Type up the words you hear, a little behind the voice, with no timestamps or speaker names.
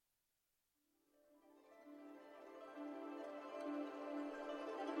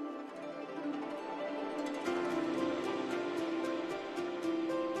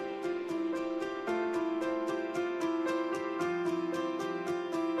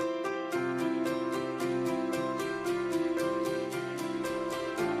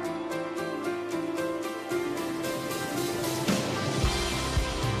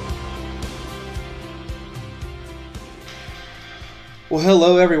Well,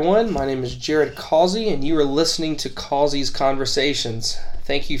 hello everyone. My name is Jared Causey, and you are listening to Causey's Conversations.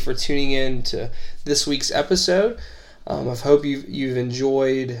 Thank you for tuning in to this week's episode. I hope you've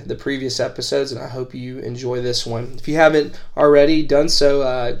enjoyed the previous episodes, and I hope you enjoy this one. If you haven't already done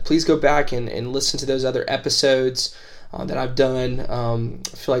so, please go back and listen to those other episodes that I've done. I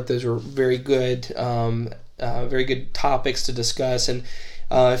feel like those were very good topics to discuss, and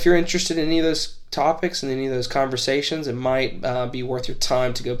if you're interested in any of those topics and any of those conversations, it might be worth your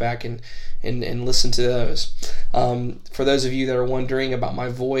time to go back and listen to those. For those of you that are wondering about my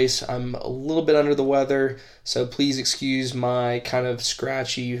voice, I'm a little bit under the weather, so please excuse my kind of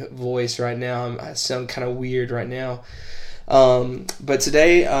scratchy voice right now. I sound kind of weird right now. But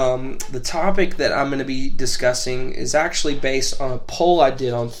today, the topic that I'm going to be discussing is actually based on a poll I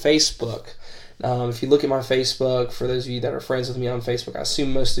did on Facebook. If you look at my Facebook, for those of you that are friends with me on Facebook, I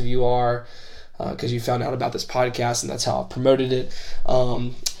assume most of you are, because you found out about this podcast and that's how I promoted it.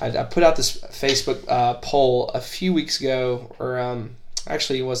 I put out this Facebook poll a few weeks ago, or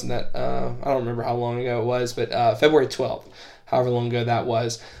actually it wasn't that, I don't remember how long ago it was, but February 12th, however long ago that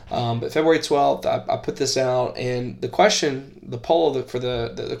was. But February 12th, I put this out, and the question for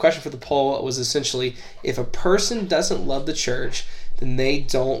the poll was essentially, if a person doesn't love the church, then they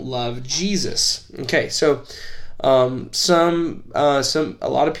don't love Jesus. Okay, so a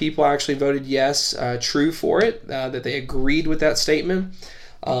lot of people actually voted yes, true for it, that they agreed with that statement.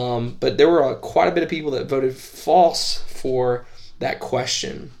 But there were quite a bit of people that voted false for that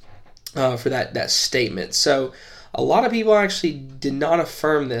question, for that statement. So a lot of people actually did not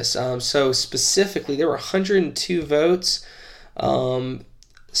affirm this. So specifically, there were 102 votes.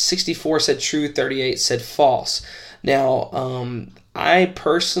 64 said true, 38 said false. Now, I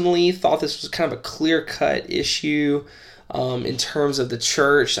personally thought this was kind of a clear-cut issue in terms of the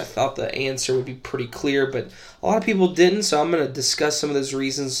church. I thought the answer would be pretty clear, but a lot of people didn't, so I'm going to discuss some of those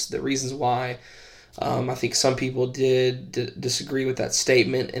reasons, the reasons why I think some people did disagree with that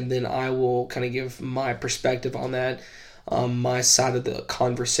statement, and then I will kind of give my perspective on that, my side of the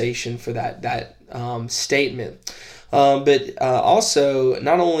conversation for that statement. But also,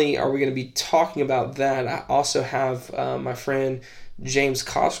 not only are we going to be talking about that, I also have my friend James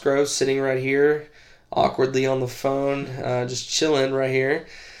Cosgrove sitting right here, awkwardly on the phone, just chilling right here.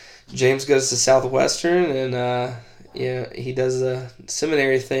 James goes to Southwestern, and he does a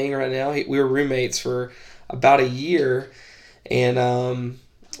seminary thing right now. We were roommates for about a year, and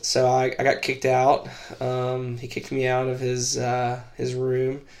so I got kicked out. He kicked me out of his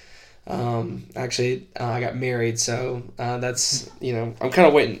room. Actually, I got married, so that's, I'm kind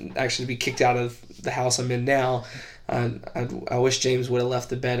of waiting actually to be kicked out of the house I'm in now. I wish James would have left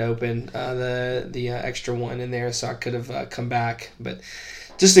the bed open, the extra one in there, so I could have come back, but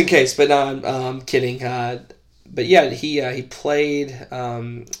just in case. But no, I'm kidding. But yeah, he played.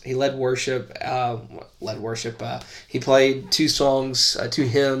 He led worship. He played two songs, two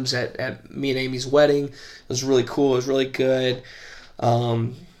hymns at me and Amy's wedding. It was really cool. It was really good.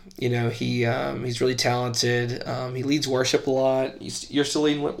 He's really talented. He leads worship a lot. You're still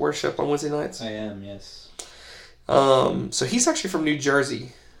leading worship on Wednesday nights? I am, yes. So he's actually from New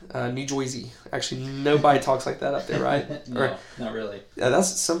Jersey, New Jersey. Actually, nobody talks like that up there, right? No, not really. Yeah, that's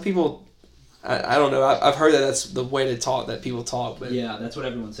some people. I don't know. I've heard that that's the way to talk, that people talk. But yeah, that's what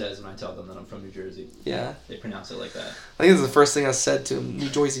everyone says when I tell them that I'm from New Jersey. Yeah, they pronounce it like that. I think it's the first thing I said to him, New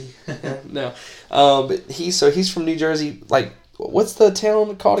Jersey. No, but he's from New Jersey. Like, what's the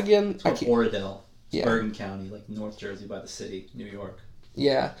town called again? It's called Oradell. Yeah. Bergen County, like North Jersey by the city, New York.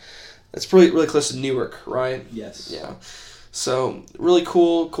 Yeah. It's really close to Newark, right? Yes. Yeah. So really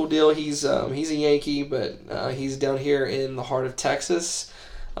cool deal. He's a Yankee, but he's down here in the heart of Texas,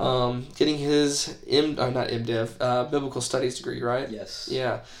 getting his biblical studies degree, right? Yes.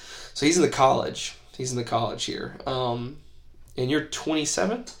 Yeah. So he's in the college. He's in the college here. And you're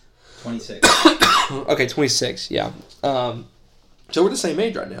 27? 26. Okay, 26. Yeah. So we're the same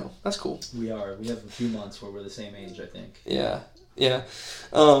age right now. That's cool. We are. We have a few months where we're the same age, I think. Yeah. Yeah.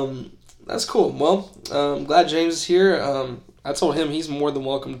 That's cool. Well, I'm glad James is here. I told him he's more than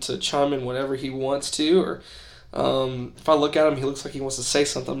welcome to chime in whenever he wants to, or if I look at him, he looks like he wants to say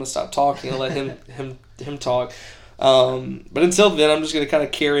something, I'm going to stop talking and let him talk. But until then, I'm just going to kind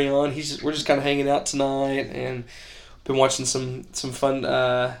of carry on. We're just kind of hanging out tonight, and been watching some fun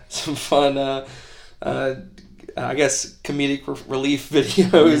I guess comedic relief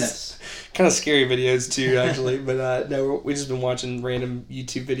videos. Yes. Kind of scary videos too, actually. But no, we just been watching random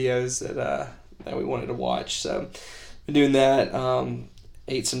YouTube videos that we wanted to watch. So been doing that.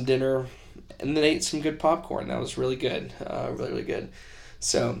 Ate some dinner, and then ate some good popcorn. That was really good. Really, really good.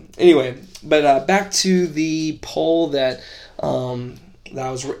 So anyway, but back to the poll that that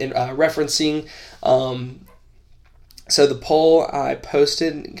I was referencing. So the poll I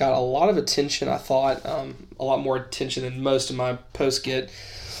posted got a lot of attention. I thought a lot more attention than most of my posts get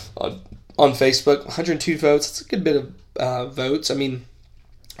on Facebook. 102 votes. It's a good bit of votes. I mean,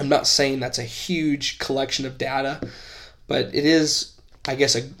 I'm not saying that's a huge collection of data, but it is, I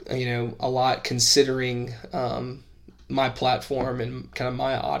guess, a lot considering my platform and kind of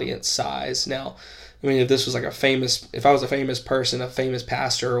my audience size. Now, I mean, if I was a famous person, a famous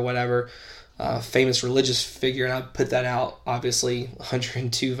pastor or whatever, famous religious figure, and I put that out, obviously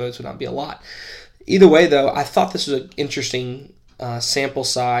 102 votes would not be a lot. Either way, though, I thought this was an interesting sample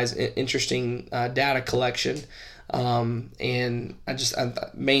size, interesting data collection, and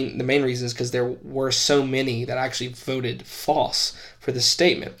the main reason is because there were so many that actually voted false for this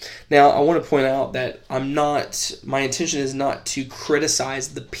statement. Now, I want to point out that my intention is not to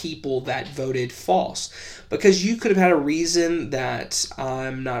criticize the people that voted false, because you could have had a reason that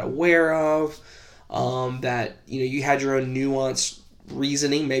I'm not aware of, that you had your own nuanced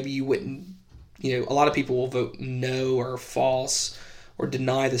reasoning. Maybe you wouldn't, a lot of people will vote no or false or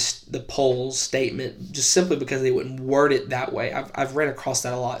deny the poll's statement just simply because they wouldn't word it that way. I've ran across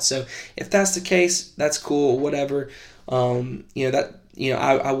that a lot. So if that's the case, that's cool, whatever.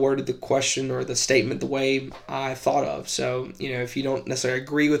 I worded the question or the statement the way I thought of. So, if you don't necessarily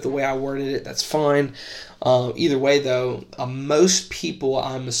agree with the way I worded it, that's fine. Either way, though, most people,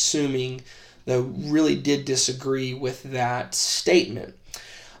 I'm assuming, though, really did disagree with that statement.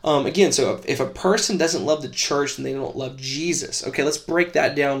 Again, so if a person doesn't love the church, then they don't love Jesus. Okay, let's break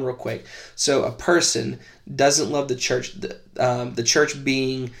that down real quick. So a person doesn't love the church, the church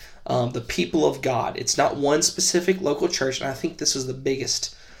being the people of God. It's not one specific local church, and I think this is the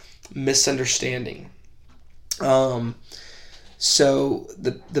biggest misunderstanding. So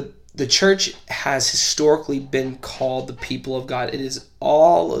the church has historically been called the people of God. It is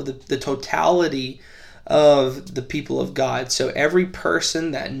all of the totality of the people of God. So every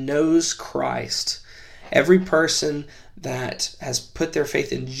person that knows Christ, every person that has put their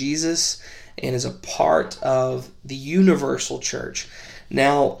faith in Jesus and is a part of the universal church.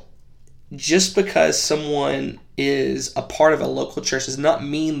 Now, just because someone is a part of a local church does not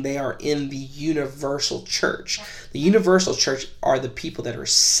mean they are in the universal church. The universal church are the people that are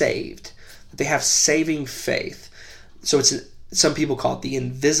saved. They have saving faith. So some people call it the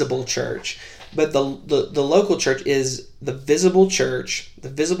invisible church. But the local church is the visible church, the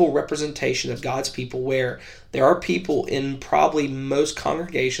visible representation of God's people, where there are people in probably most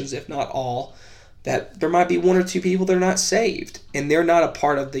congregations, if not all, that there might be one or two people that are not saved, and they're not a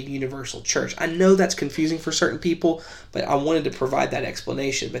part of the universal church. I know that's confusing for certain people, but I wanted to provide that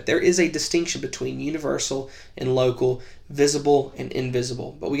explanation. But there is a distinction between universal and local, visible and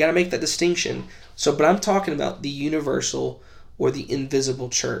invisible. But we got to make that distinction. But I'm talking about the universal or the invisible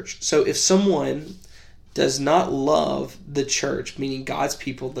church. So if someone does not love the church, meaning God's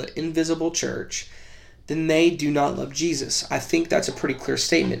people, the invisible church, then they do not love Jesus. I think that's a pretty clear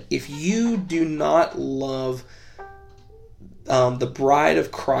statement. If you do not love the bride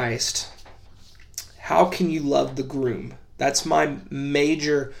of Christ, how can you love the groom? That's my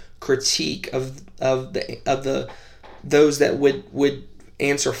major critique of those that would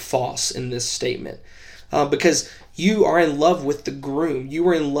answer false in this statement, because you are in love with the groom. You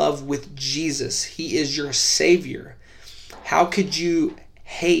are in love with Jesus. He is your Savior. How could you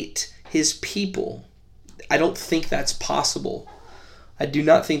hate His people? I don't think that's possible. I do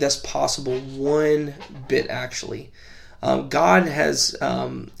not think that's possible one bit, actually. God has,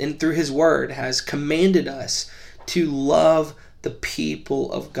 and through His Word, has commanded us to love the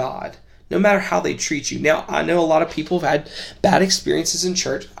people of God, no matter how they treat you. Now, I know a lot of people have had bad experiences in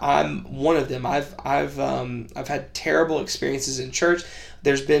church. I'm one of them. I've had terrible experiences in church.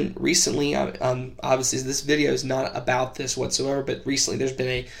 There's been recently, obviously this video is not about this whatsoever, but recently there's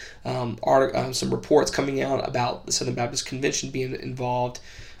been some reports coming out about the Southern Baptist Convention being involved,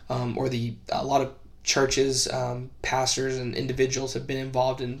 a lot of churches, pastors, and individuals have been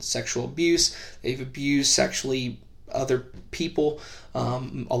involved in sexual abuse. They've abused sexually other people, a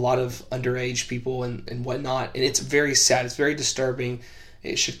lot of underage people and whatnot, and it's very sad. It's very disturbing.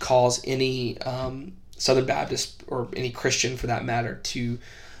 It should cause any Southern Baptist or any Christian for that matter to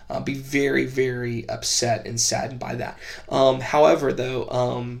be very, very upset and saddened by that. However,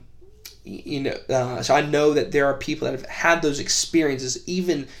 though, so I know that there are people that have had those experiences,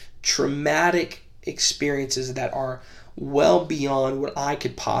 even traumatic experiences that are well beyond what I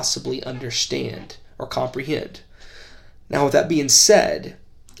could possibly understand or comprehend. Now, with that being said,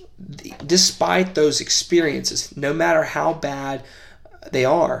 despite those experiences, no matter how bad They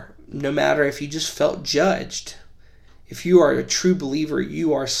are. No matter if you just felt judged. If you are a true believer,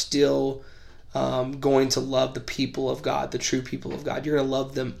 you are still going to love the people of God, the true people of God. You're going to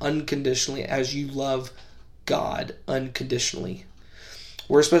love them unconditionally as you love God unconditionally.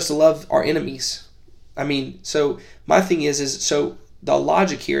 We're supposed to love our enemies. I mean, so my thing is so the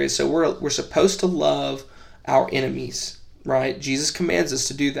logic here is, so we're supposed to love our enemies, right? Jesus commands us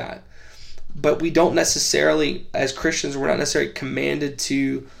to do that. But we don't necessarily, as Christians, we're not necessarily commanded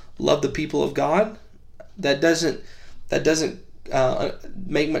to love the people of God. That doesn't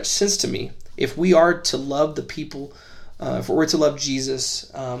make much sense to me. If we are to love the people, if we're to love Jesus,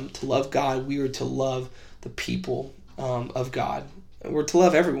 to love God, we are to love the people of God. We're to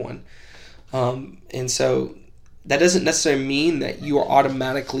love everyone. And so that doesn't necessarily mean that you are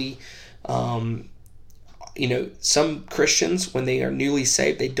automatically, some Christians, when they are newly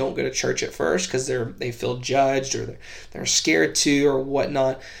saved, they don't go to church at first because they feel judged or they're scared to or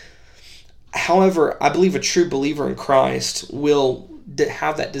whatnot. However, I believe a true believer in Christ will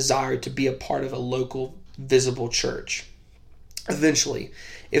have that desire to be a part of a local, visible church eventually.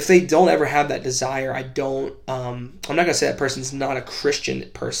 If they don't ever have that desire, I'm not going to say that person's not a Christian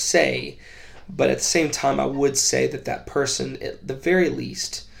per se, but at the same time, I would say that person, at the very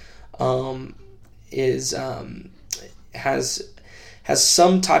least, has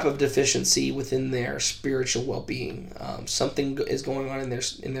some type of deficiency within their spiritual well-being. Something is going on in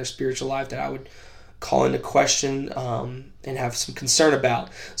their spiritual life that I would call into question and have some concern about.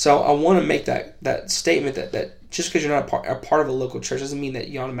 So I want to make that statement that just because you're not a part of a local church doesn't mean that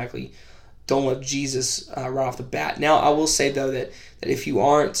you automatically don't love Jesus right off the bat. Now, I will say, though, that if you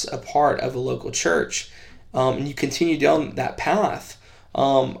aren't a part of a local church and you continue down that path,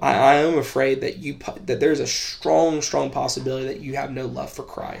 I am afraid that there's a strong possibility that you have no love for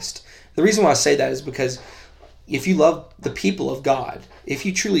Christ. The reason why I say that is because if you love the people of God, if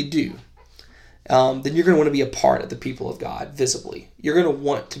you truly do, then you're going to want to be a part of the people of God visibly. You're going to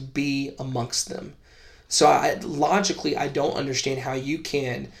want to be amongst them. So logically, I don't understand how you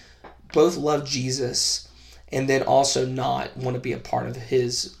can both love Jesus and then also not want to be a part of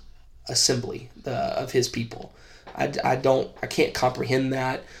his assembly, of his people. I can't comprehend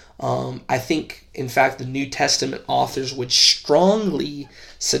that. I think, in fact, the New Testament authors would strongly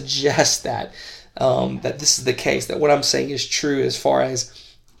suggest that this is the case, that what I'm saying is true as far as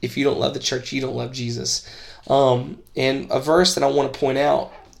if you don't love the church, you don't love Jesus. And a verse that I want to point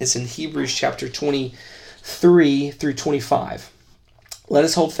out is in Hebrews chapter 23 through 25. Let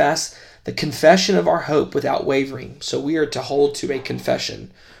us hold fast the confession of our hope without wavering. So we are to hold to a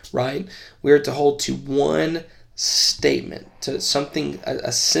confession, right? We are to hold to one statement, to something,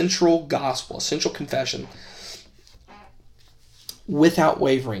 a central gospel, a central confession, without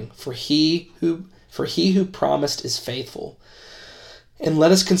wavering. For he who promised is faithful. And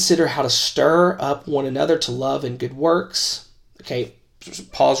let us consider how to stir up one another to love and good works. Okay,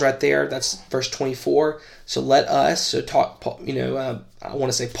 pause right there. That's verse 24. So let us, I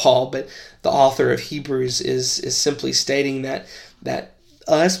want to say Paul, but the author of Hebrews is simply stating that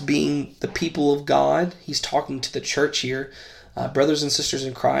us being the people of God, he's talking to the church here, brothers and sisters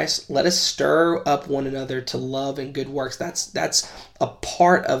in Christ, let us stir up one another to love and good works. That's a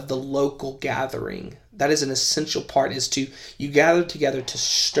part of the local gathering. That is an essential part, is you gather together to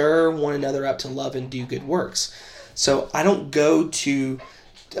stir one another up to love and do good works. So I don't go to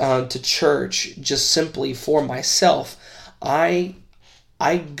church just simply for myself. I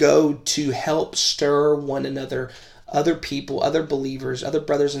go to help stir one another, other people, other believers, other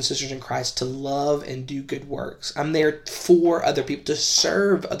brothers and sisters in Christ, to love and do good works. I'm there for other people, to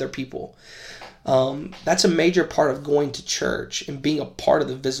serve other people. That's a major part of going to church and being a part of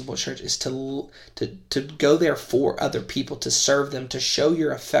the visible church, is to go there for other people, to serve them, to show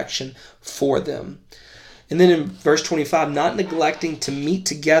your affection for them. And then in verse 25, not neglecting to meet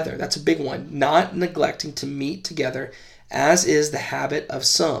together. That's a big one. Not neglecting to meet together, as is the habit of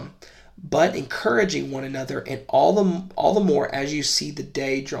some, but encouraging one another, and all the more as you see the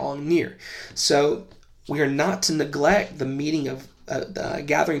day drawing near. So we are not to neglect the meeting of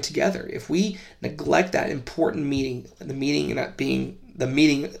gathering together. If we neglect that important meeting, the meeting that being the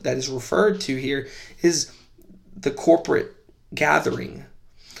meeting that is referred to here is the corporate gathering.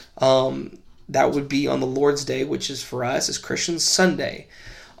 That would be on the Lord's Day, which is for us as Christians Sunday.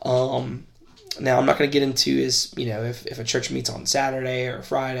 Now, I'm not going to get into if a church meets on Saturday or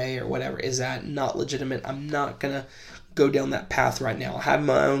Friday or whatever, is that not legitimate? I'm not going to go down that path right now. I have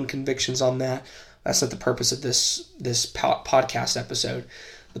my own convictions on that. That's not the purpose of this podcast episode.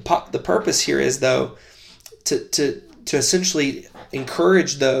 The purpose here is, though, to essentially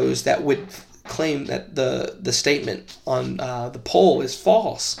encourage those that would claim that the statement on the poll is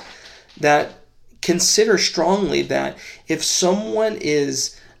false. That consider strongly that if someone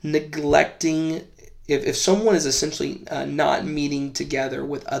is neglecting, if someone is essentially not meeting together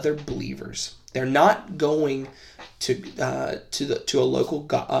with other believers, they're not going to a local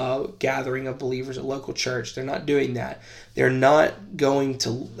gathering of believers, a local church. They're not doing that. They're not going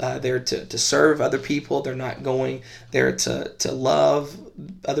to there to serve other people. They're not going there to love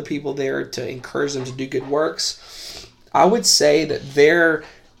other people. There to encourage them to do good works. I would say that their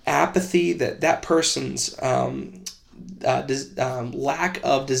apathy, that person's lack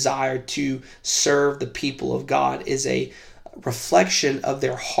of desire to serve the people of God is a reflection of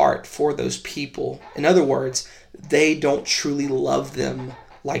their heart for those people. In other words, they don't truly love them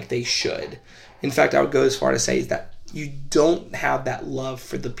like they should. In fact, I would go as far to say is that you don't have that love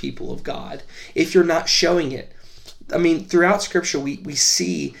for the people of God if you're not showing it. I mean, throughout Scripture, we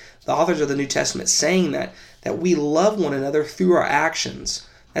see the authors of the New Testament saying that we love one another through our actions.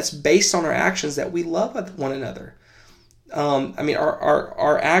 That's based on our actions that we love one another. I mean,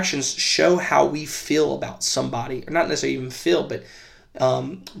 our actions show how we feel about somebody, or not necessarily even feel, but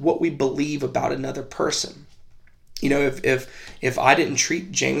what we believe about another person. You know, if I didn't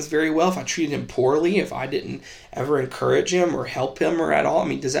treat James very well, if I treated him poorly, if I didn't ever encourage him or help him or at all, I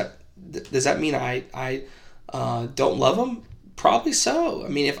mean, does that mean I don't love him? Probably so. I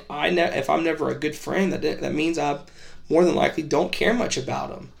mean, if I'm never a good friend, that means I more than likely don't care much about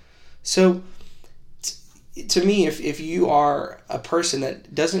him. So, to me, if you are a person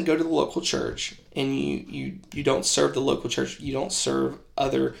that doesn't go to the local church and you don't serve the local church, you don't serve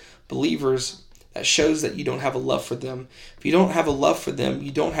other believers, that shows that you don't have a love for them. If you don't have a love for them, you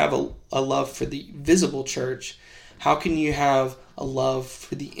don't have a love for the visible church. How can you have a love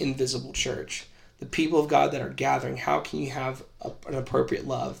for the invisible church? The people of God that are gathering, how can you have an appropriate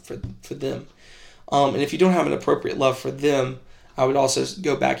love for them? And if you don't have an appropriate love for them, I would also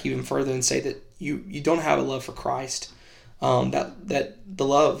go back even further and say that you don't have a love for Christ. That the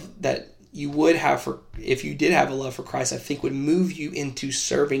love that you would have for, if you did have a love for Christ, I think would move you into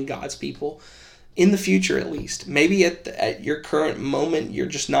serving God's people in the future, at least. Maybe at your current moment, you're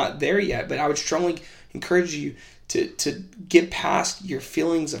just not there yet, but I would strongly encourage you to get past your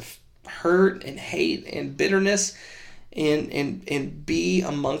feelings of hurt and hate and bitterness and be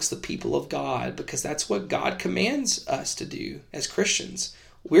amongst the people of God, because that's what God commands us to do as Christians.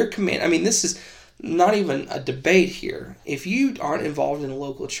 I mean, this is not even a debate here. If you aren't involved in a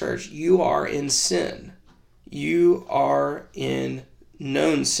local church, you are in sin. You are in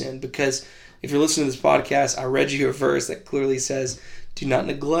known sin, because if you're listening to this podcast, I read you a verse that clearly says, do not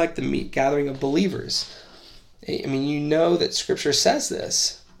neglect the gathering of believers. I mean, you know that Scripture says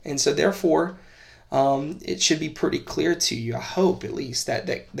this. And so therefore, it should be pretty clear to you, I hope at least,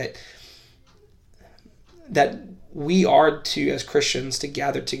 that we are to, as Christians, to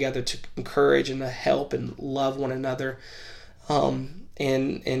gather together to encourage and to help and love one another, and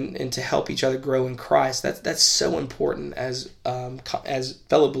to help each other grow in Christ. That's so important as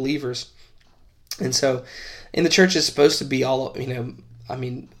fellow believers. And so, and the church is supposed to be all,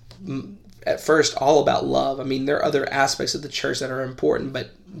 at first all about love. I mean, there are other aspects of the church that are important,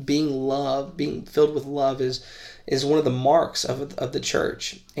 but being filled with love is one of the marks of the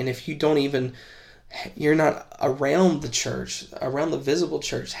church. And if you're not around the church, around the visible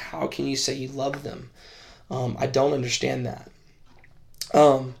church, how can you say you love them? I don't understand that.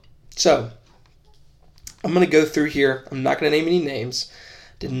 So I'm going to go through here. I'm not going to name any names.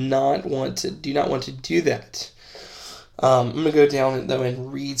 Do not want to do that. I'm going to go down though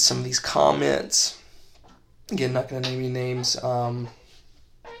and read some of these comments. Again, not going to name any names.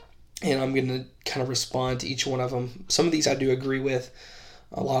 And I'm going to kind of respond to each one of them. Some of these I do agree with.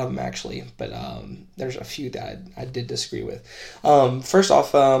 A lot of them actually, but there's a few that I did disagree with. First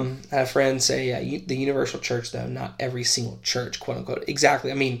off, I had a friend say the universal church, though, not every single church, quote unquote.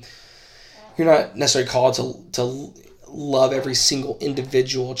 Exactly. I mean, you're not necessarily called to love every single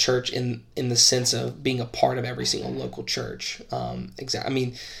individual church in the sense of being a part of every single local church. Exactly. I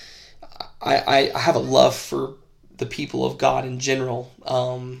mean, I have a love for the people of God in general.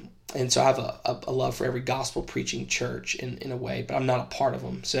 And so I have a love for every gospel preaching church in a way, but I'm not a part of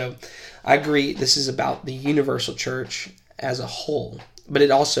them. So I agree this is about the universal church as a whole, but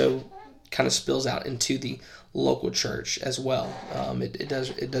it also kind of spills out into the local church as well. It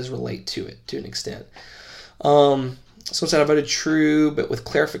does relate to it to an extent. Someone said I voted true, but with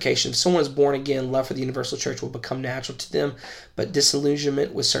clarification. If someone is born again, love for the universal church will become natural to them, but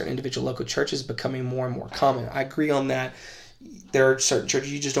disillusionment with certain individual local churches is becoming more and more common. I agree on that. There are certain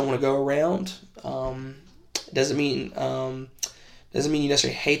churches you just don't want to go around. It doesn't mean Doesn't mean you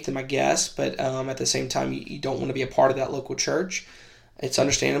necessarily hate them, I guess, but at the same time, you don't want to be a part of that local church. It's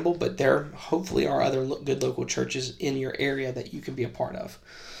understandable, but there hopefully are other good local churches in your area that you can be a part of.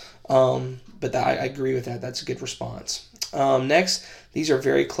 I agree with that. That's a good response. Next, these are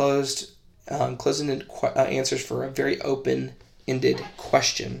very closed-ended answers for a very open-ended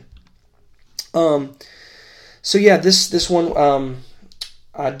question. This one,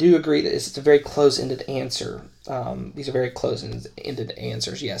 I do agree that it's a very closed-ended answer. These are very closed-ended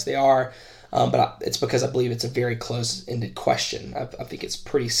answers. Yes, they are. But it's because I believe it's a very close-ended question. I think it's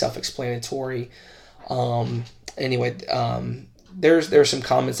pretty self-explanatory. There's some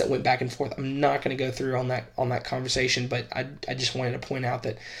comments that went back and forth. I'm not going to go through on that conversation, but I just wanted to point out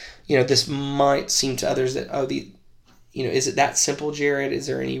that, this might seem to others that, is it that simple, Jared? Is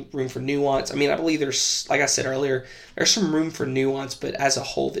there any room for nuance? I mean, I believe there's, like I said earlier, there's some room for nuance, but as a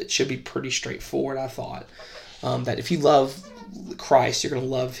whole, it should be pretty straightforward. I thought that if you love Christ, you're going to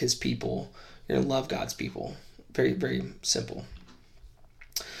love his people. You're going to love God's people. Very, very simple.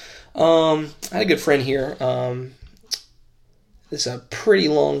 I had a good friend here. This is a pretty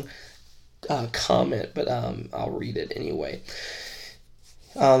long comment, but I'll read it anyway.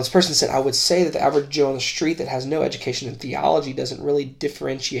 This person said, I would say that the average Joe on the street that has no education in theology doesn't really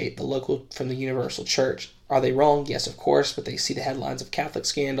differentiate the local from the universal church. Are they wrong? Yes, of course, but they see the headlines of Catholic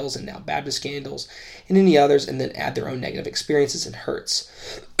scandals and now Baptist scandals and any others and then add their own negative experiences and hurts.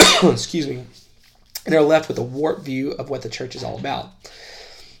 Excuse me. And they're left with a warped view of what the church is all about.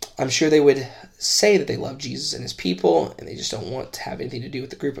 I'm sure they would say that they love Jesus and his people, and they just don't want to have anything to do with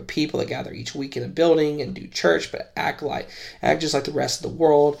the group of people that gather each week in a building and do church, but act just like the rest of the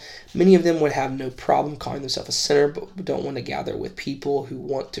world. Many of them would have no problem calling themselves a sinner, but don't want to gather with people who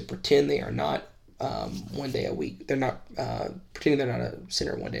want to pretend they are not one day a week. They're not pretending they're not a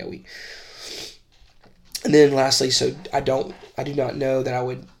sinner one day a week. And then lastly, so I do not know that I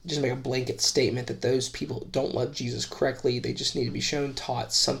would just make a blanket statement that those people don't love Jesus correctly. They just need to be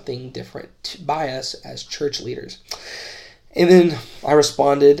taught something different by us as church leaders. And then I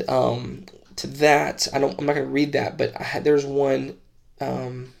responded to that. I'm not going to read that, but there's one.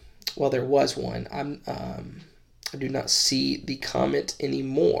 There was one. I do not see the comment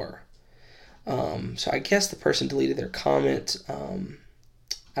anymore. So I guess the person deleted their comment.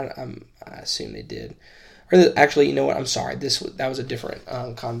 I assume they did. Actually, you know what? I'm sorry. That was a different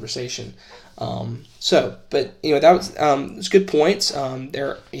conversation. That was it's good points.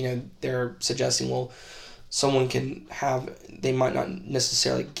 They're suggesting, someone they might not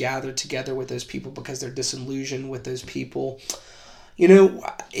necessarily gather together with those people because they're disillusioned with those people.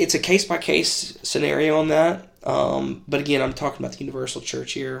 It's a case by case scenario on that. But again, I'm talking about the universal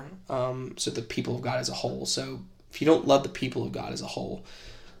church here. So the people of God as a whole. So if you don't love the people of God as a whole.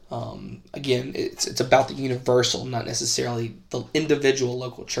 Again, it's about the universal, not necessarily the individual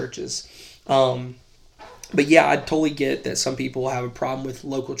local churches. But yeah, I totally get that some people have a problem with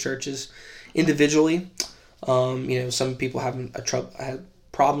local churches individually. Some people have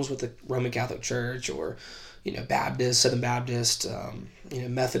problems with the Roman Catholic Church or, Baptist, Southern Baptist,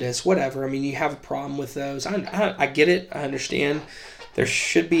 Methodist, whatever. I mean, you have a problem with those. I get it. I understand. There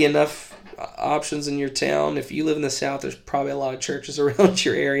should be enough options in your town. If you live in the South, there's probably a lot of churches around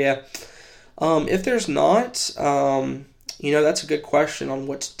your area. If there's not, that's a good question on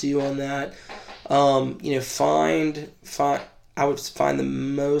what to do on that. I would find the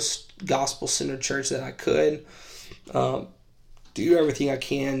most gospel-centered church that I could. Do everything I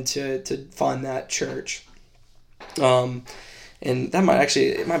can to find that church. And that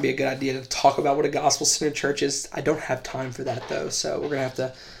might be a good idea to talk about what a gospel-centered church is. I don't have time for that though, so we're gonna have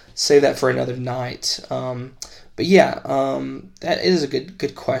to save that for another night. That is a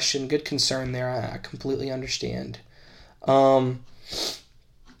good question, good concern there. I completely understand. Then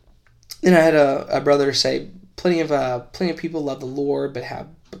I had a brother say, plenty of people love the Lord, but have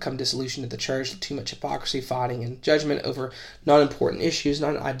become disillusioned at the church. Too much hypocrisy, fighting, and judgment over non-important issues.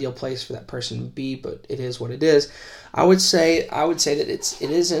 Not an ideal place for that person to be, but it is what it is. I would say that it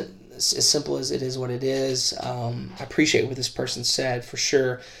isn't as simple as it is what it is. I appreciate what this person said for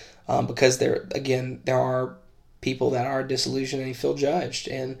sure, because there are people that are disillusioned and feel judged.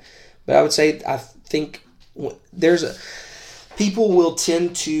 But I would say I think people will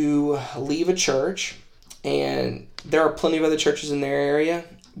tend to leave a church, and there are plenty of other churches in their area,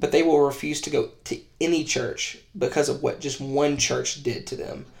 but they will refuse to go to any church because of what just one church did to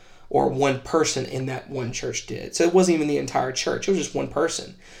them, or one person in that one church did. So it wasn't even the entire church. It was just one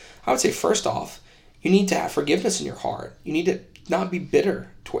person. I would say, first off, you need to have forgiveness in your heart. You need to not be bitter.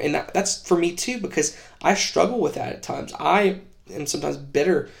 And that's for me too, because I struggle with that at times. I am sometimes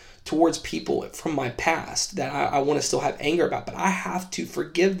bitter towards people from my past that I want to still have anger about, but I have to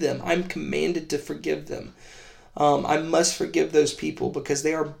forgive them. I'm commanded to forgive them. I must forgive those people because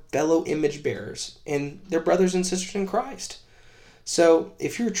they are fellow image bearers and they're brothers and sisters in Christ. So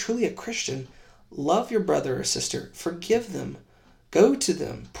if you're truly a Christian, love your brother or sister, forgive them, go to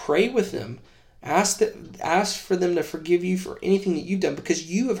them, pray with them, ask for them to forgive you for anything that you've done,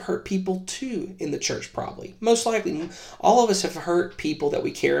 because you have hurt people too in the church, probably. Most likely, all of us have hurt people that we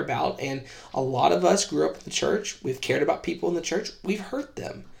care about, and a lot of us grew up in the church. We've cared about people in the church. We've hurt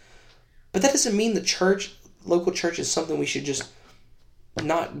them. But that doesn't mean the church, local church, is something we should just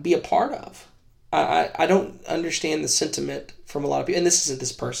not be a part of. I don't understand the sentiment from a lot of people, and this isn't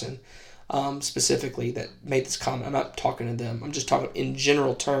this person specifically that made this comment. I'm not talking to them. I'm just talking in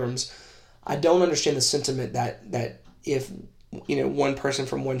general terms. I don't understand the sentiment that if one person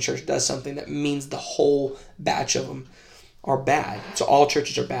from one church does something, that means the whole batch of them are bad. So all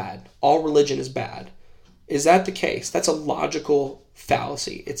churches are bad. All religion is bad. Is that the case? That's a logical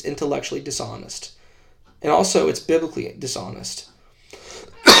fallacy. It's intellectually dishonest. And also it's biblically dishonest.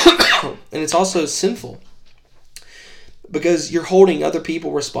 And it's also sinful, because you're holding other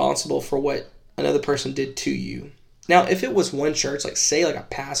people responsible for what another person did to you. Now, if it was one church, like say like a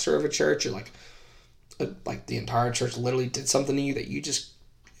pastor of a church, or like the entire church literally did something to you that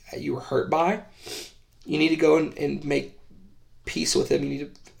you were hurt by, you need to go and make peace with them. You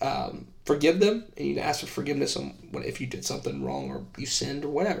need to forgive them, and you need to ask for forgiveness on if you did something wrong or you sinned or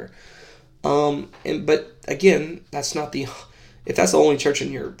whatever. But again, if that's the only church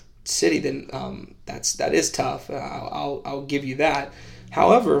in your city, then that is tough. I'll give you that.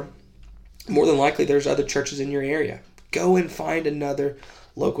 However, more than likely there's other churches in your area. Go and find another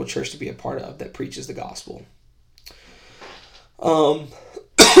local church to be a part of that preaches the gospel.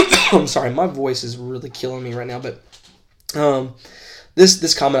 I'm sorry, my voice is really killing me right now, but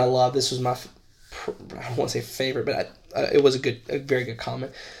this comment I love. This was my I don't want to say favorite, but it was a very good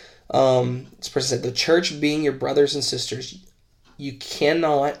comment. This person said, "The church being your brothers and sisters, you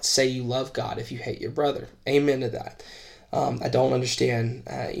cannot say you love God if you hate your brother." Amen to that. I don't understand,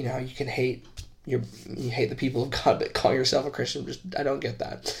 how you can hate the people of God but call yourself a Christian. I don't get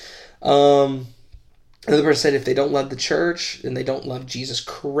that. Another person said, if they don't love the church, then they don't love Jesus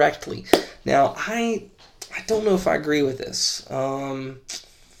correctly. Now, I don't know if I agree with this.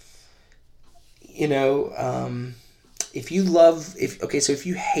 If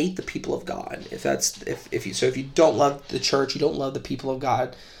you hate the people of God, if you don't love the church, you don't love the people of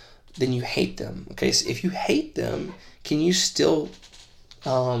God, then you hate them. Okay, so if you hate them, can you still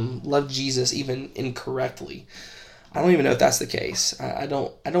love Jesus even incorrectly? I don't even know if that's the case. I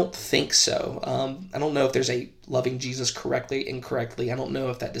don't think so. I don't know if there's a loving Jesus correctly, incorrectly. I don't know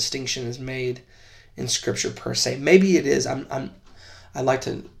if that distinction is made in Scripture per se. Maybe it is. I'd like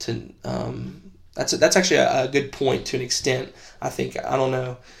to. That's actually a good point to an extent. I think, I don't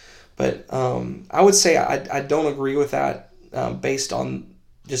know, but I would say I don't agree with that based on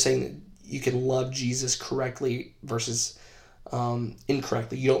just saying that you can love Jesus correctly versus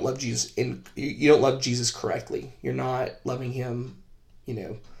incorrectly. You don't love Jesus you don't love Jesus correctly. You're not loving him,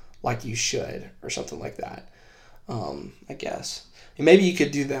 like you should, or something like that. I guess, and maybe you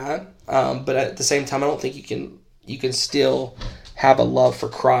could do that, but at the same time, I don't think you can still have a love for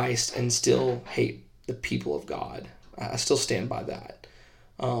Christ and still hate the people of God. I still stand by that.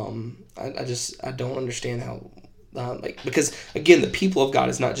 I don't understand how, because again, the people of God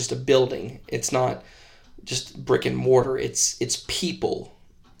is not just a building. It's not just brick and mortar. It's people.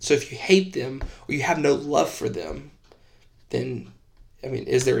 So if you hate them or you have no love for them, then,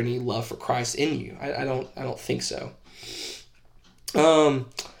 is there any love for Christ in you? I don't think so.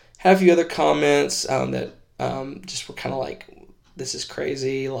 Had a few other comments that just were kind of like, this is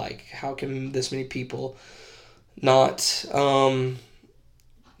crazy. Like, how can this many people not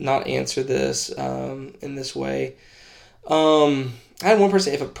answer this in this way? I had one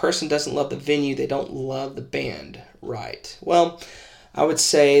person, if a person doesn't love the venue, they don't love the band, right? Well, I would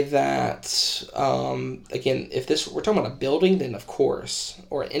say that, again, if we're talking about a building, then of course,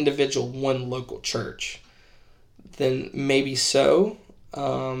 or an individual one local church, then maybe so.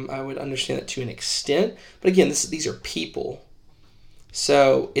 I would understand that to an extent. But again, these are people.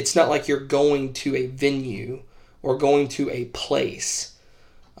 So it's not like you're going to a venue or going to a place.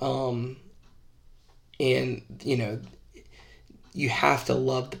 And, you have to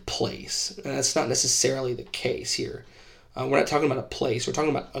love the place. And that's not necessarily the case here. We're not talking about a place. We're talking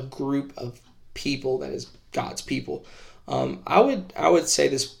about a group of people that is God's people. I would say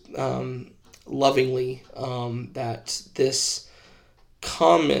this lovingly, that this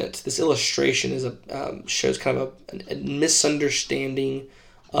comment, this illustration shows kind of a misunderstanding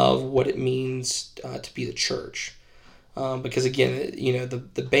of what it means to be the church. Because again,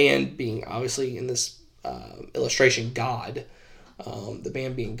 the band being obviously in this illustration God, the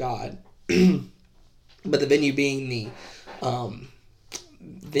band being God, but the venue being the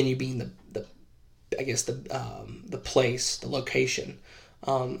I guess the place, the location.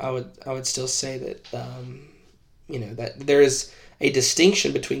 I would still say that that there is a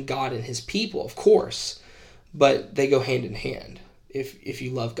distinction between God and His people, of course, but they go hand in hand. If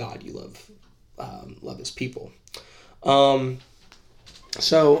you love God, you love His people. I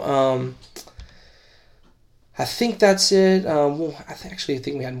think that's it. I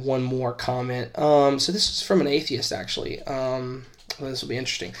think we had one more comment. So this is from an atheist, actually. This will be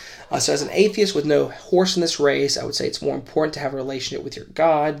interesting. So as an atheist with no horse in this race, I would say it's more important to have a relationship with your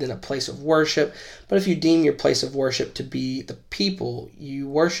God than a place of worship. But if you deem your place of worship to be the people you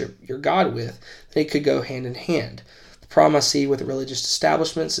worship your God with, then it could go hand in hand. The problem I see with the religious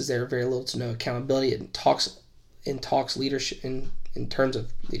establishments is there are very little to no accountability in talks leadership in terms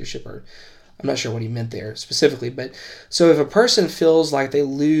of leadership, or I'm not sure what he meant there specifically, but so if a person feels like they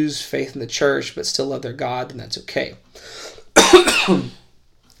lose faith in the church but still love their God, then that's okay.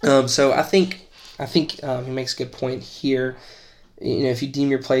 So I think he makes a good point here. If you deem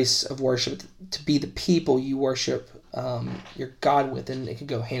your place of worship to be the people you worship your God with, then it could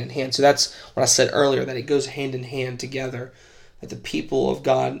go hand in hand. So that's what I said earlier, that it goes hand in hand together. That the people of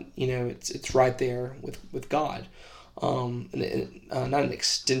God, it's right there with God. Not an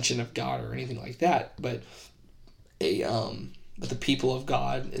extension of God or anything like that, but but the people of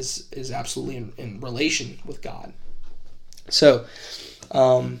God is absolutely in relation with God. So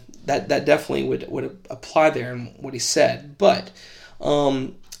that definitely would apply there in what he said. But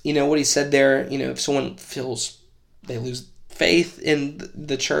what he said there, if someone feels they lose faith in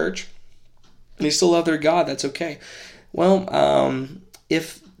the church, and they still love their God, that's okay. Well,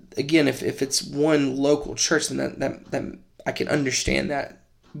 if it's one local church, then that I can understand that.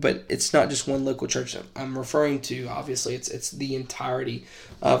 But it's not just one local church I'm referring to. Obviously, it's the entirety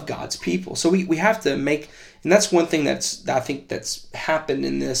of God's people. So we have to make, and that's one thing that I think that's happened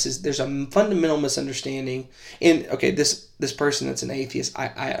in this, is there's a fundamental misunderstanding. And okay, this person that's an atheist,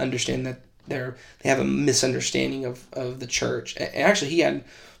 I understand that they have a misunderstanding of the church. And actually, he had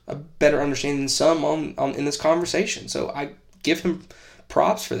a better understanding than some on in this conversation. So I give him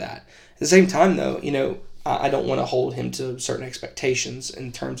props for that. At the same time, though, I don't want to hold him to certain expectations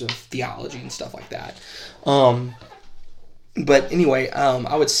in terms of theology and stuff like that. But anyway,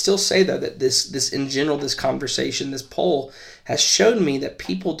 I would still say, though, that this in general, this conversation, this poll has shown me that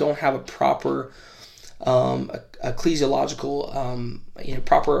people don't have a proper ecclesiological,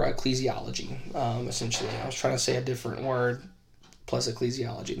 proper ecclesiology, essentially. I was trying to say a different word plus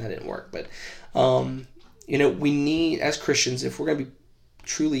ecclesiology, and that didn't work. But, we need, as Christians, if we're going to be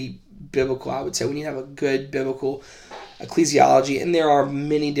truly biblical, I would say we need to have a good biblical ecclesiology, and there are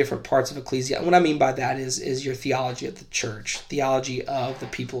many different parts of ecclesiology. What I mean by that is your theology of the church, theology of the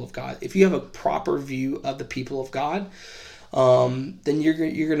people of God. If you have a proper view of the people of God, then you're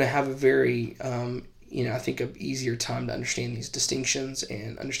going to have a very, I think, an easier time to understand these distinctions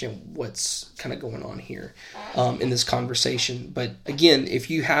and understand what's kind of going on here in this conversation. But again,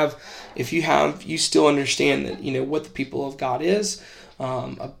 if you still understand that what the people of God is,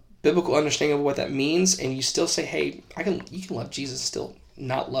 a biblical understanding of what that means, and you still say, hey, you can love Jesus and still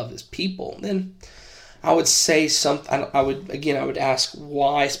not love his people, then I would say something. I would ask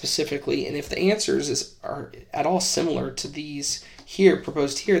why specifically, and if the answers are at all similar to these here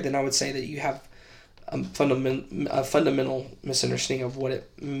proposed here, then I would say that you have a fundamental misunderstanding of what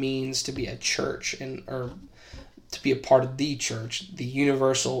it means to be a church or to be a part of the church, the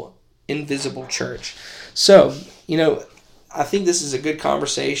universal, invisible church. So, I think this is a good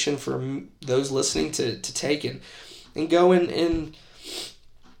conversation for those listening to take and go and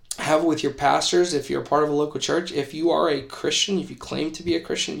have it with your pastors if you're a part of a local church. If you are a Christian, if you claim to be a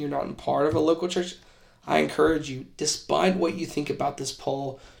Christian, you're not a part of a local church, I encourage you, despite what you think about this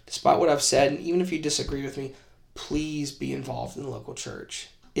poll, despite what I've said, and even if you disagree with me, please be involved in the local church.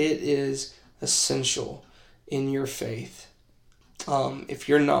 It is essential in your faith. If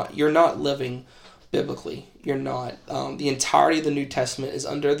you're not living biblically, you're not. The entirety of the New Testament is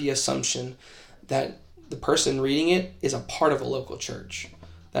under the assumption that the person reading it is a part of a local church.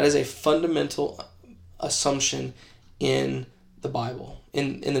 That is a fundamental assumption in the Bible,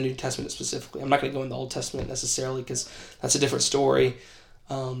 in the New Testament specifically. I'm not going to go in the Old Testament necessarily because that's a different story,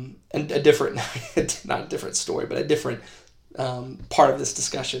 and a different, not a different story, but a different part of this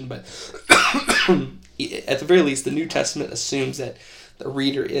discussion. But at the very least, the New Testament assumes that the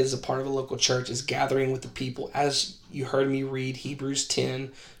reader is a part of a local church, is gathering with the people. As you heard me read Hebrews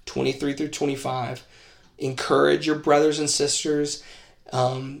 10:23 through 25, encourage your brothers and sisters.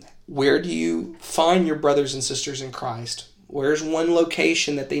 Where do you find your brothers and sisters in Christ? Where's one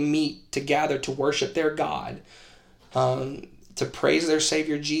location that they meet to gather to worship their God, to praise their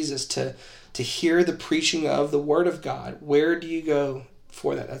Savior Jesus, to hear the preaching of the Word of God? Where do you go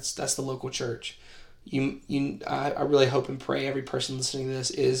for that? That's the local church. I really hope and pray every person listening to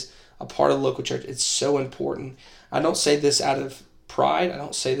this is a part of the local church. It's so important. I don't say this out of pride. I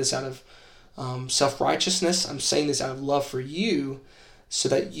don't say this out of self-righteousness. I'm saying this out of love for you, so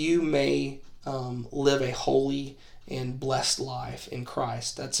that you may live a holy and blessed life in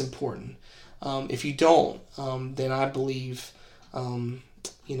Christ. That's important. If you don't, then I believe, that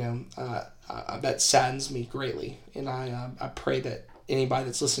saddens me greatly. And I pray that anybody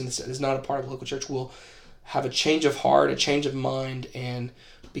that's listening to this is not a part of a local church will have a change of heart, a change of mind, and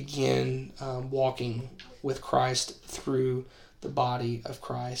begin walking with Christ through the body of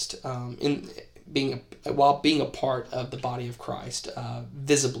Christ, while being a part of the body of Christ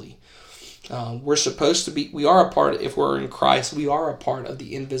visibly. We are a part, if we're in Christ, we are a part of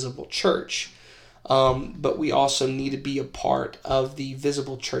the invisible church. But we also need to be a part of the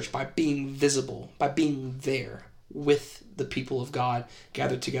visible church by being visible, by being there with the people of God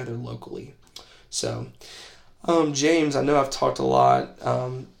gathered together locally. So, James, I know I've talked a lot.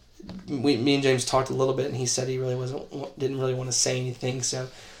 Me and James talked a little bit, and he said he didn't really want to say anything. So,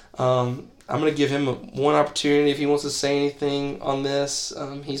 I'm going to give him one opportunity if he wants to say anything on this.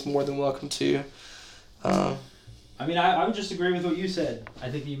 He's more than welcome to. I would just agree with what you said. I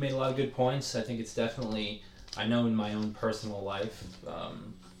think you made a lot of good points. I think it's definitely, I know in my own personal life,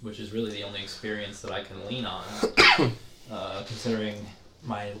 which is really the only experience that I can lean on, considering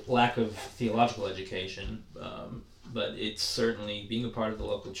my lack of theological education. But it's certainly, being a part of the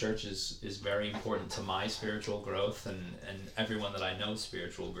local church is very important to my spiritual growth and everyone that I know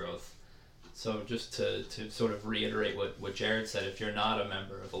spiritual growth. So just to sort of reiterate what Jared said, if you're not a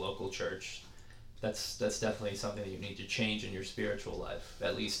member of a local church, that's definitely something that you need to change in your spiritual life.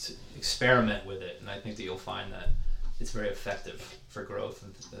 At least experiment with it, and I think that you'll find that it's very effective for growth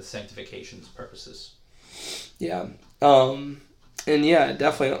and sanctification purposes. Yeah. And yeah,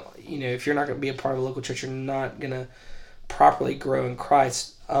 definitely, if you're not going to be a part of a local church, you're not going to properly grow in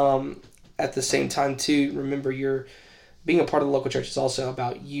Christ. At the same time, too, remember being a part of the local church is also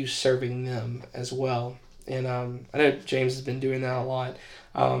about you serving them as well. And I know James has been doing that a lot.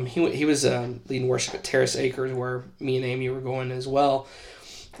 He was leading worship at Terrace Acres, where me and Amy were going as well.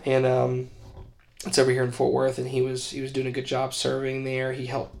 And it's over here in Fort Worth, and he was doing a good job serving there. He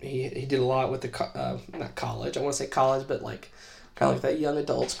did a lot with the not college. I want to say college, but like kind of like that young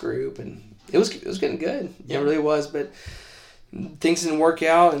adults group, and it was getting good. Yeah. It really was, but things didn't work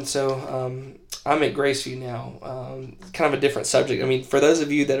out, and so I'm at Graceview now. Kind of a different subject. I mean, for those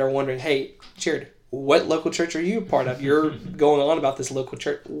of you that are wondering, hey, Jared, what local church are you a part of? You're going on about this local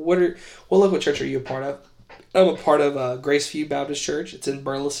church. What local church are you a part of? I'm a part of Graceview Baptist Church. It's in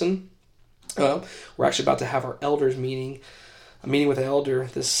Burleson. We're actually about to have our elders meeting, a meeting with an elder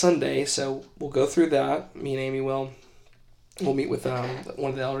this Sunday, so we'll go through that. Me and Amy will. We'll meet with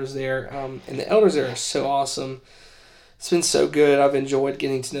one of the elders there, and the elders there are so awesome. It's been so good. I've enjoyed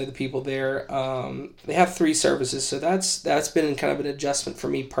getting to know the people there. They have 3 services, so that's been kind of an adjustment for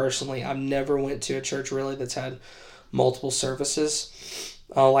me personally. I've never went to a church really that's had multiple services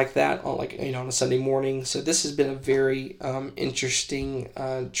like that, on a Sunday morning. So this has been a very interesting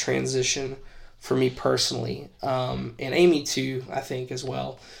transition for me personally, and Amy too, I think, as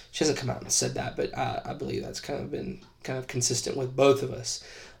well. She hasn't come out and said that, but I believe that's kind of been consistent with both of us.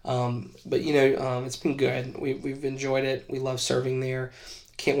 But it's been good. We've enjoyed it. We love serving there.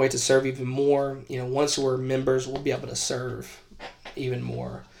 Can't wait to serve even more. Once we're members, we'll be able to serve even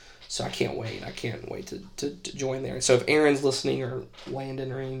more. So I can't wait. I can't wait to join there. So if Aaron's listening, or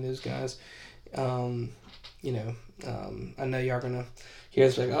Landon, or any of those guys, I know y'all are gonna hear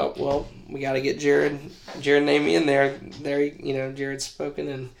this like, oh well, we got to get Jared and Amy in there. Jared's spoken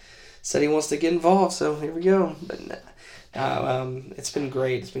and said he wants to get involved. So here we go. But it's been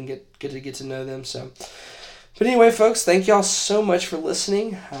great. It's been good to get to know them. So, but anyway, folks, thank y'all so much for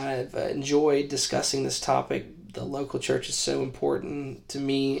listening. I've enjoyed discussing this topic. The local church is so important to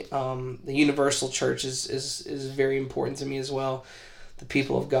me. The universal church is very important to me as well. The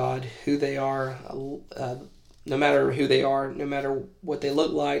people of God, who they are, no matter who they are, no matter what they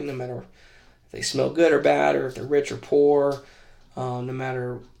look like, no matter if they smell good or bad, or if they're rich or poor, no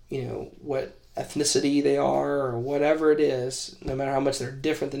matter what ethnicity they are, or whatever it is, no matter how much they're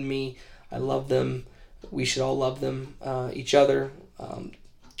different than me, I love them. We should all love them, each other,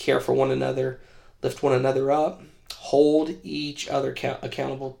 care for one another, lift one another up, hold each other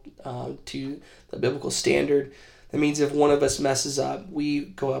accountable to the biblical standard. That means if one of us messes up, we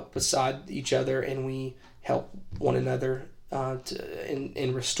go up beside each other and we help one another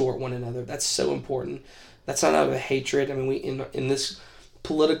and restore one another. That's so important. That's not out of a hatred. I mean, we in this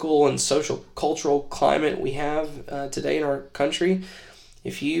political and social cultural climate we have today in our country,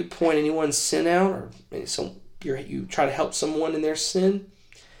 if you point anyone's sin out or you try to help someone in their sin,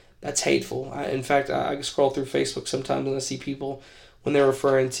 that's hateful. In fact, I scroll through Facebook sometimes and I see people when they're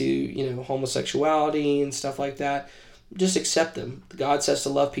referring to homosexuality and stuff like that. Just accept them. God says to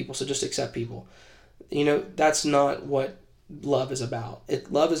love people, so just accept people. That's not what love is about.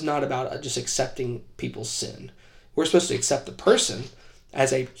 Love is not about just accepting people's sin. We're supposed to accept the person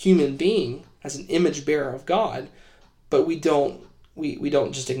as a human being, as an image bearer of God, but we don't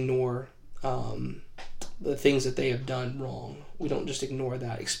just ignore the things that they have done wrong. We don't just ignore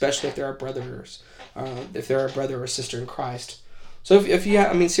that, especially if they're our brothers, if they're a brother or sister in Christ. So if you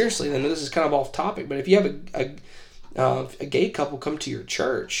have, seriously, then this is kind of off topic, but if you have a gay couple come to your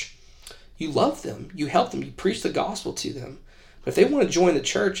church, you love them, you help them, you preach the gospel to them. But if they want to join the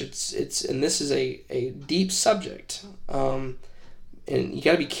church, it's and this is a deep subject, and you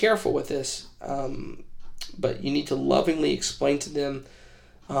got to be careful with this. But you need to lovingly explain to them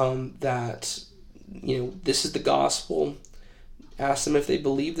that this is the gospel. Ask them if they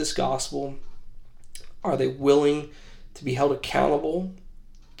believe this gospel. Are they willing to be held accountable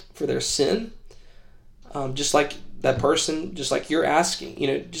for their sin? Just like that person, just like you're asking,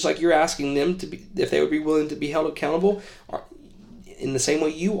 just like you're asking them to be, if they would be willing to be held accountable, in the same way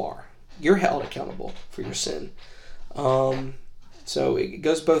you are. You're held accountable for your sin. So it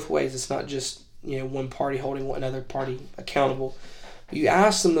goes both ways. It's not just one party holding another party accountable. You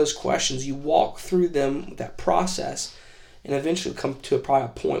ask them those questions. You walk through them, that process, and eventually come to probably a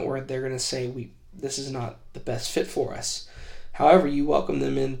point where they're going to say, this is not the best fit for us. However, you welcome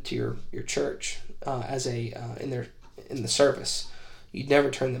them into your church in the service. You never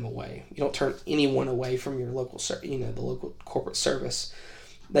turn them away. You don't turn anyone away from your local, the local corporate service.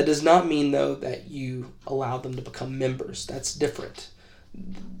 That does not mean, though, that you allow them to become members. That's different.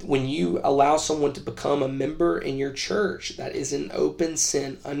 When you allow someone to become a member in your church, that is an open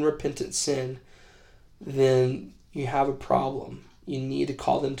sin, unrepentant sin, then you have a problem. You need to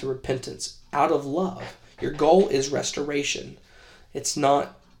call them to repentance out of love. Your goal is restoration. It's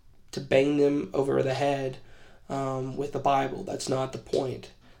not to bang them over the head with the Bible. That's not the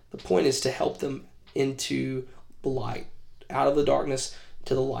point. The point is to help them into the light, out of the darkness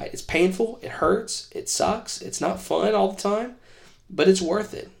to the light. It's painful. It hurts. It sucks. It's not fun all the time, but it's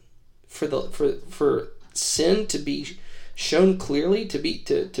worth it. For sin to be shown clearly, to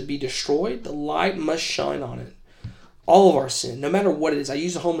be destroyed, the light must shine on it. All of our sin, no matter what it is. I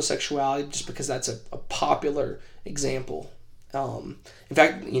use homosexuality just because that's a popular example. In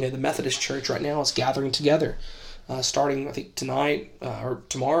fact, the Methodist Church right now is gathering together, starting I think tonight or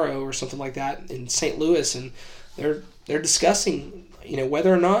tomorrow or something like that in St. Louis, and they're discussing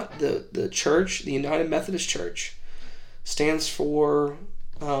whether or not the church, the United Methodist Church, stands for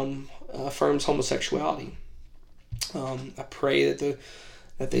affirms homosexuality. I pray that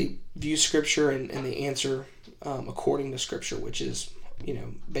they view Scripture and they answer according to Scripture, which is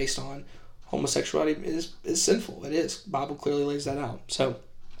based on homosexuality is sinful. It is. The Bible clearly lays that out. So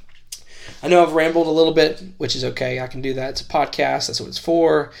I know I've rambled a little bit, which is okay. I can do that. It's a podcast. That's what it's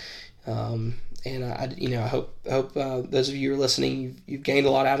for. And I hope those of you who are listening, you've gained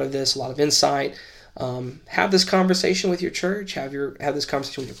a lot out of this, a lot of insight. Have this conversation with your church. Have this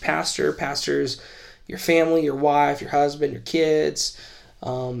conversation with your pastors, your family, your wife, your husband, your kids.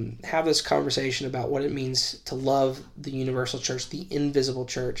 Have this conversation about what it means to love the universal church, the invisible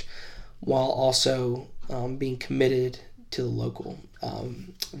church, while also being committed to the local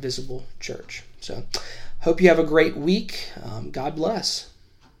visible church. So hope you have a great week. God bless.